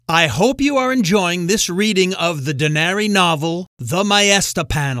I hope you are enjoying this reading of the Denari novel, The Maesta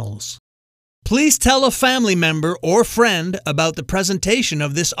Panels. Please tell a family member or friend about the presentation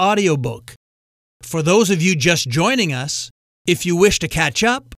of this audiobook. For those of you just joining us, if you wish to catch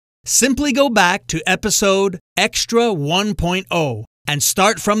up, simply go back to episode Extra 1.0 and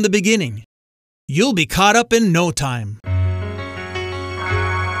start from the beginning. You'll be caught up in no time.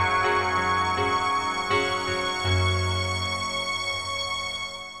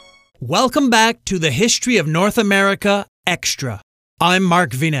 Welcome back to the History of North America Extra. I'm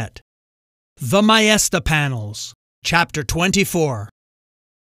Mark Vinet. The Maesta Panels, Chapter 24.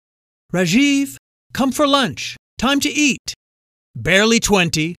 Rajiv, come for lunch. Time to eat. Barely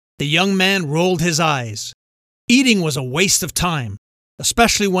 20, the young man rolled his eyes. Eating was a waste of time,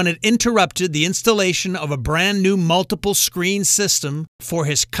 especially when it interrupted the installation of a brand new multiple screen system for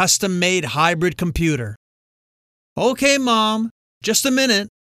his custom-made hybrid computer. Okay, Mom, just a minute.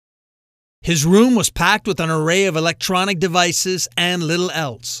 His room was packed with an array of electronic devices and little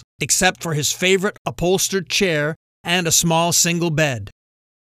else, except for his favorite upholstered chair and a small single bed.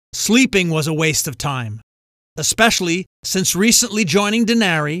 Sleeping was a waste of time, especially since recently joining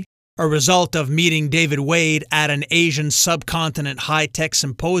Denari, a result of meeting David Wade at an Asian subcontinent high-tech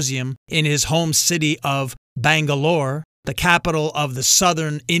symposium in his home city of Bangalore, the capital of the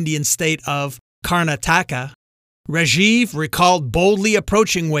southern Indian state of Karnataka. Rajiv recalled boldly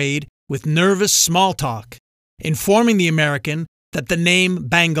approaching Wade with nervous small talk, informing the American that the name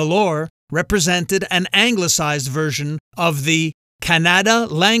Bangalore represented an anglicized version of the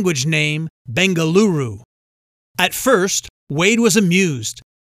Kannada language name Bengaluru. At first, Wade was amused,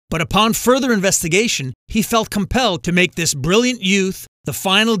 but upon further investigation, he felt compelled to make this brilliant youth the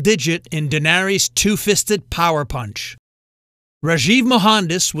final digit in Denari's two-fisted power punch. Rajiv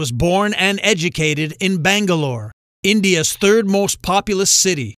Mohandas was born and educated in Bangalore, India's third most populous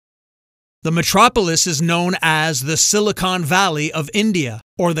city. The metropolis is known as the Silicon Valley of India,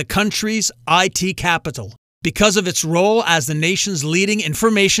 or the country's IT capital, because of its role as the nation's leading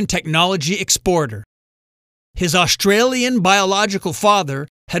information technology exporter. His Australian biological father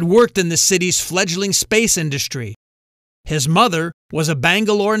had worked in the city's fledgling space industry. His mother was a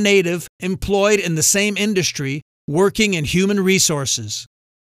Bangalore native employed in the same industry, working in human resources.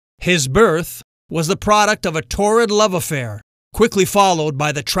 His birth was the product of a torrid love affair, quickly followed by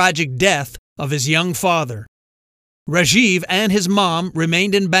the tragic death of his young father. Rajiv and his mom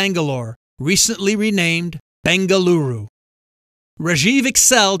remained in Bangalore, recently renamed Bengaluru. Rajiv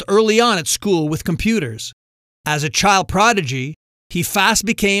excelled early on at school with computers. As a child prodigy, he fast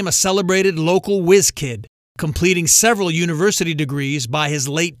became a celebrated local whiz kid, completing several university degrees by his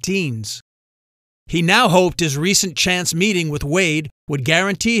late teens. He now hoped his recent chance meeting with Wade would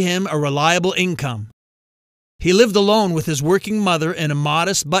guarantee him a reliable income. He lived alone with his working mother in a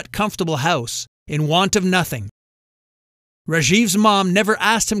modest but comfortable house, in want of nothing. Rajiv's mom never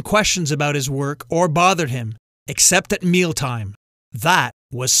asked him questions about his work or bothered him, except at mealtime. That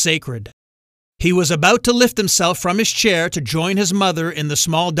was sacred. He was about to lift himself from his chair to join his mother in the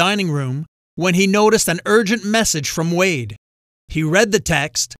small dining room when he noticed an urgent message from Wade. He read the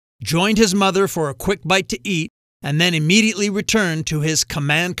text, joined his mother for a quick bite to eat, and then immediately returned to his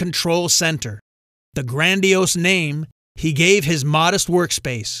command control center, the grandiose name he gave his modest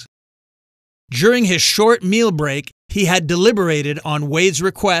workspace. During his short meal break, he had deliberated on Wade's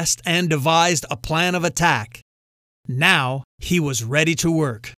request and devised a plan of attack. Now he was ready to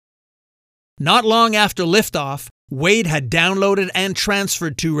work. Not long after liftoff, Wade had downloaded and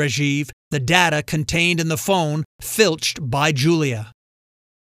transferred to Rajiv the data contained in the phone filched by Julia.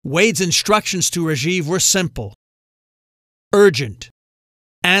 Wade's instructions to Rajiv were simple. Urgent.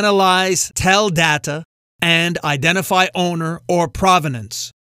 Analyze TEL data and identify owner or provenance.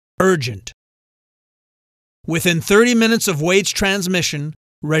 Urgent. Within 30 minutes of Wade's transmission,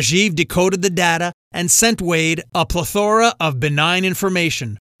 Rajiv decoded the data and sent Wade a plethora of benign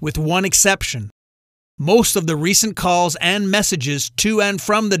information, with one exception. Most of the recent calls and messages to and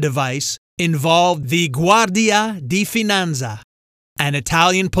from the device involved the Guardia di Finanza, an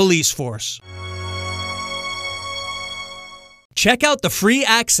Italian police force. Check out the free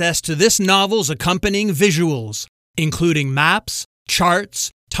access to this novel's accompanying visuals, including maps,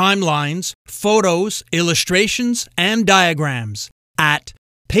 charts, timelines, photos, illustrations, and diagrams at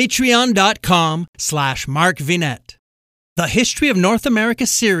patreon.com/markvinet. The History of North America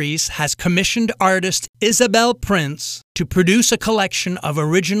series has commissioned artist Isabel Prince to produce a collection of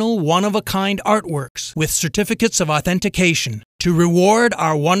original one-of-a-kind artworks with certificates of authentication to reward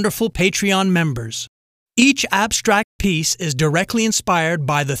our wonderful Patreon members. Each abstract piece is directly inspired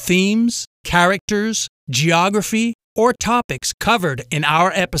by the themes, characters, geography, or topics covered in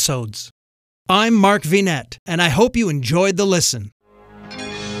our episodes. I'm Mark Vinette, and I hope you enjoyed the listen.